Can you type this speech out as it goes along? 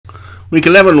Week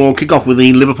 11 will kick off with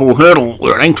the Liverpool hurdle.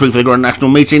 We're an entry for the Grand National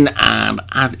meeting, and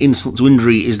add insult to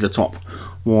injury is the top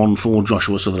one for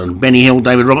Joshua Sutherland. Benny Hill,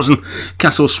 David Robertson,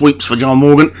 Castle Sweeps for John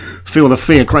Morgan, Feel the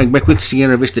Fear, Craig Beckwith,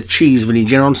 Sierra Vista Cheese, Vinnie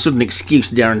Geron, Sudden Excuse,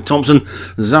 Darren Thompson,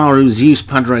 Zaru, Zeus,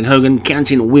 Padraig Hogan,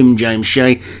 Canton, Wim, James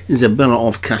Shea, Isabella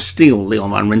of Castile,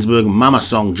 Leon Van Rensburg, Mama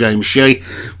Song, James Shea,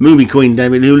 Movie Queen,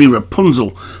 David Hooley,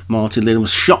 Rapunzel, Martin Lidham,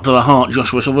 Shot to the Heart,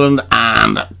 Joshua Sutherland,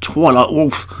 and Twilight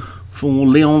Wolf for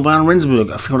Leon Van Rensburg.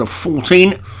 A field of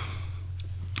 14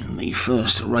 in the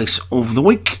first race of the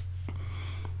week.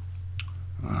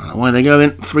 Away they go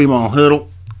then, 3 mile hurdle,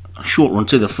 a short run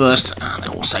to the first, and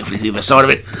they're all safely to the other side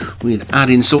of it with add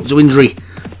insult to injury.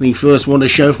 The first one to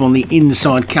show from the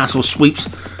inside, Castle Sweeps,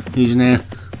 who's now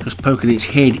just poking its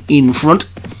head in front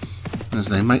as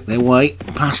they make their way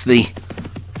past the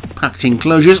packed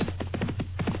enclosures.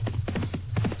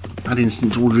 Add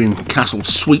insult to injury in Castle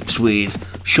Sweeps with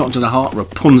Shot to the Heart,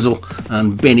 Rapunzel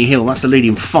and Benny Hill. That's the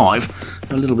leading 5.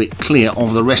 They're a little bit clear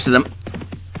of the rest of them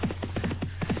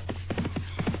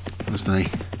as they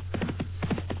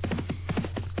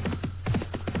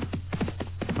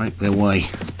make their way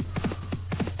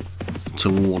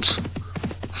towards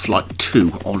flight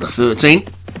 2 of the 13.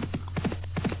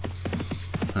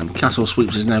 And Castle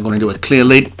Sweeps has now gone into a clear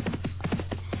lead.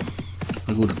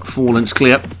 A good 4 lengths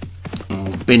clear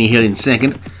of Benny Hill in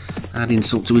second. Add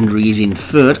insult to injury is in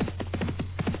third.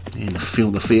 In Feel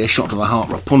the Fear, Shot to the Heart,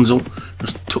 Rapunzel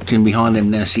just tucked in behind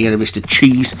them now. Sierra Vista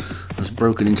Cheese has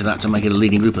broken into that to make it a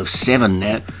leading group of 7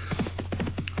 now,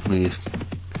 with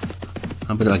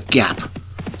a bit of a gap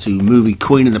to Movie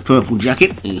Queen in the purple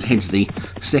jacket, who heads the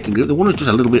second group. The one who's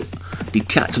just a little bit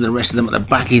detached to the rest of them at the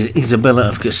back is Isabella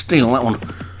of Castile. That one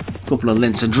a couple of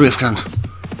lengths adrift and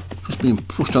just being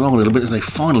pushed along a little bit as they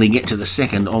finally get to the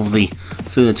second of the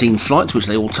 13 flights, which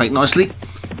they all take nicely.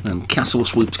 And Castle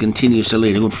Sweeps continues to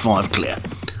lead, a good 5 clear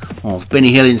of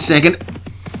Benny Hill in second.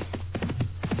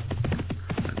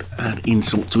 And add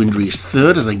insult to injury is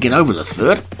third as they get over the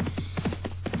third,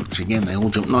 which again they all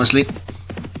jump nicely.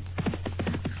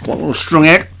 Quite well strung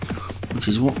out, which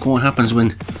is what happens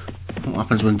when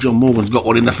John Morgan's got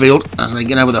one in the field as they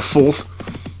get over the fourth,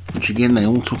 which again they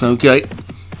all took okay.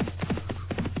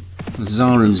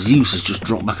 Zaru Zeus has just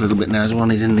dropped back a little bit now as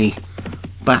one is in the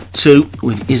back 2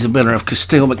 with Isabella of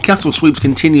Castile, but Castle Sweeps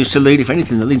continues to lead. If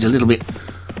anything, the lead's a little bit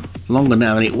longer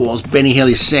now than it was. Benny Hill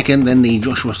is second, then the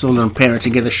Joshua Sutherland pair are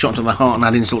together, Shot to the Heart and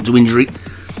add insult to injury.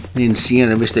 Then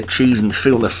Sierra Vista Cheese and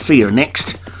Feel the Fear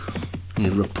next.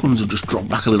 And Rapunzel just dropped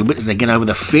back a little bit as they get over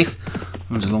the 5th.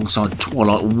 Runs alongside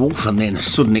Twilight Wolf and then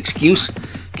Sudden Excuse.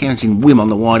 Counting Wim on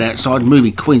the wide outside.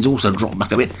 Movie Queen's also dropped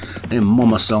back a bit. Then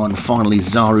Mama Song and finally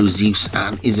Zaru Zeus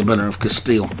and Isabella of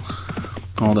Castile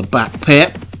are the back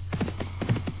pair.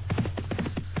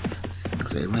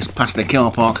 As they race past the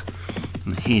car park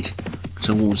and head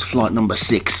towards flight number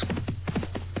 6.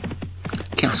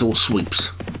 Castle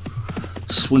Sweeps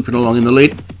sweeping along in the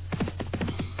lead.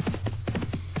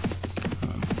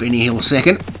 Benny Hill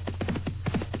second.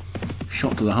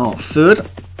 Shot to the Heart third.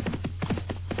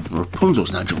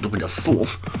 Rapunzel's now jumped up into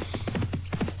 4th.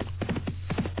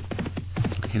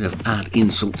 Ahead of add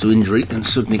insult to injury and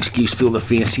Sudden Excuse, Feel the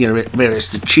Fear, Sierra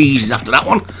Vista Cheese after that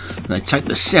one. They take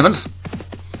the 7th,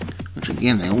 which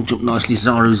again they all jump nicely.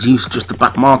 Zaru Zeus just the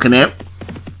back marker now.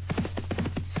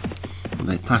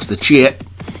 They pass the chair.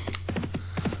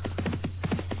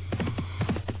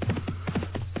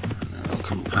 They'll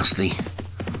come past the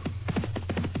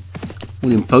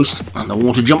winning post and the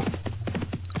water jump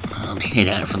and head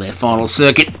out for their final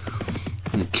circuit.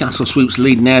 And Castle Sweeps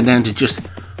lead now down to just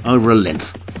over a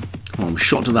length.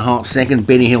 Shot to the Heart second,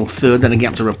 Benny Hill third, then a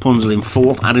gap to Rapunzel in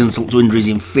 4th, add insult to injuries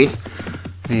in 5th.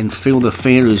 Then Feel the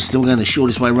Fear, who's still going the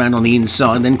shortest way around on the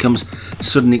inside. Then comes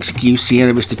Sudden Excuse,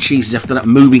 Sierra Vista Cheese after that.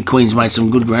 Movie Queen's made some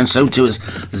good ground, so too has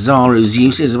Zaru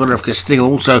Zeus. Isabella of Castile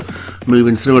also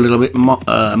moving through a little bit.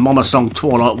 Mama Song,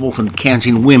 Twilight Wolf and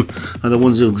Counting Wim are the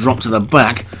ones who have dropped to the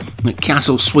back. The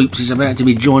Castle Sweeps is about to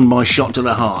be joined by Shot to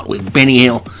the Heart with Benny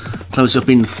Hill close up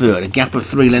in third. A gap of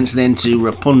 3 lengths then to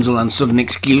Rapunzel and Sudden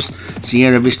Excuse.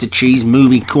 Sierra Vista Cheese,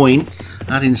 Movie Queen.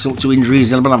 Add insult to injury,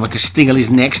 Isabella of Castile is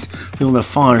next. Feel the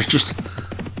Fire is just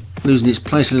losing its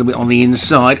place a little bit on the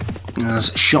inside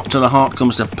as Shot to the Heart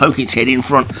comes to poke its head in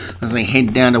front as they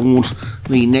head down towards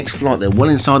the next flight. They're well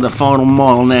inside the final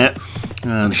mile now,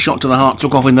 and Shot to the Heart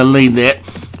took off in the lead there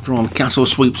from Castle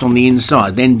Sweeps on the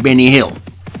inside. Then Benny Hill.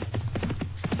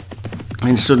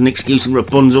 And Sudden Excuse and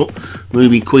Rapunzel.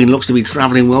 Movie Queen looks to be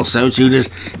travelling well, so too does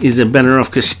Isabella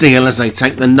of Castile as they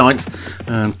take the 9th.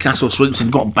 And Castle Sweeps have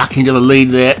got back into the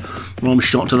lead there From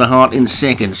Shot to the Heart in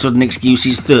second. Sudden Excuse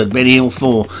is third. Benny Hill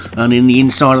 4. And in the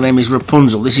inside of them is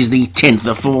Rapunzel. This is the 10th,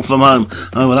 the 4th from home.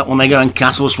 Over that one they go, and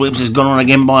Castle Sweeps has gone on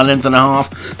again by a length and a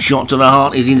half. Shot to the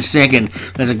Heart is in second.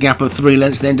 There's a gap of 3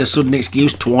 lengths then to Sudden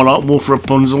Excuse. Twilight Wolf,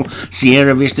 Rapunzel.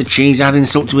 Sierra Vista Cheese add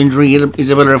insult to injury.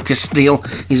 Isabella of Castile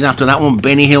is after that one.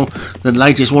 Benny Hill, the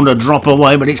latest one to drop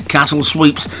away, but it's Castle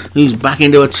Sweeps who's back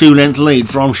into a 2-length lead.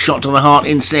 From Shot to the Heart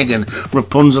in second.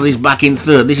 Rapunzel is back in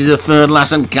third. This is the third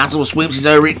last, and Castle Sweeps is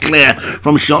over it clear.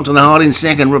 From Shot to the Heart in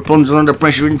second. Rapunzel under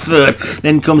pressure in third.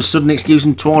 Then comes Sudden Excuse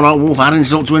and Twilight Wolf. Add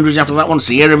insult to injuries after that one.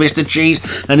 Sierra Vista Cheese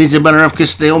and Isabella of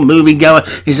Castile. Movie Goer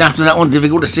is after that one.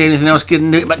 Difficult to see anything else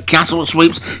couldn't do it, but Castle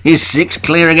Sweeps is 6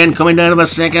 clear again, coming down to the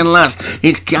second last.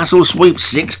 It's Castle Sweeps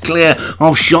 6 clear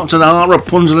of Shot to the Heart.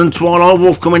 Rapunzel and Twilight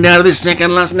Wolf coming down to this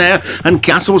second last now, and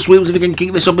Castle Sweeps, if he can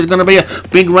keep this up, is going to be a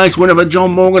big race winner for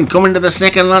John Morgan coming to the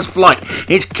second last flight.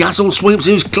 It's Castle Sweeps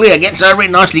who's clear, gets over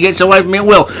it nicely, gets away from it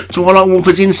well. Twilight Wolf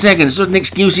is in second. Sudden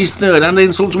Excuse is third, and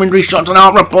insult to injury. Shot to the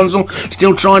Heart. Rapunzel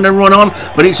still trying to run on,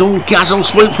 but it's all Castle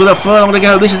Sweeps with a furlong to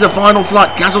go. This is the final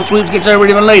flight. Castle Sweeps gets over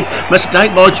in the lead.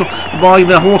 Mistake by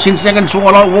the horse in second,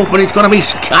 Twilight Wolf, but it's going to be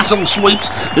Castle Sweeps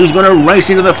who's going to race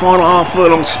into the final half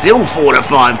furlong. Still 4 to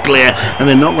 5 clear, and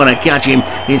they're not going to catch him.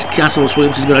 It's Castle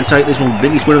Sweeps who's going to take this one.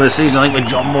 Biggest win of the season, I think, with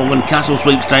John Morgan. Castle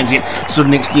Sweeps takes it.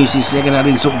 Sudden Excuse is second,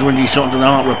 adding insult to injury. Shot to the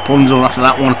Heart. Rapunzel after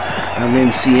that one, and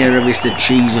then Sierra Vista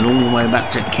Cheese, and all the way back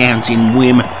to Counting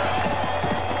Whim.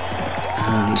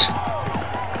 And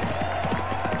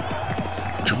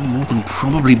John Morgan,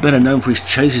 probably better known for his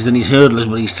chases than his hurdlers,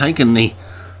 but he's taken the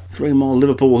 3-mile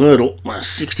Liverpool hurdle.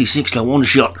 66 to 1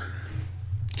 shot.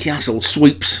 Castle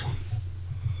Sweeps.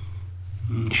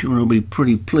 I'm sure he'll be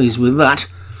pretty pleased with that.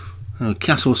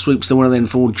 Castle Sweeps the winner then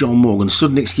for John Morgan.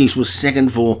 Sudden Excuse was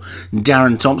second for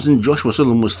Darren Thompson. Joshua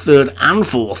Sutherland was third and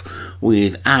fourth,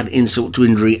 with Add Insult to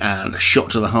Injury and Shot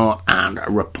to the Heart, and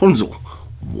Rapunzel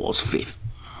was fifth.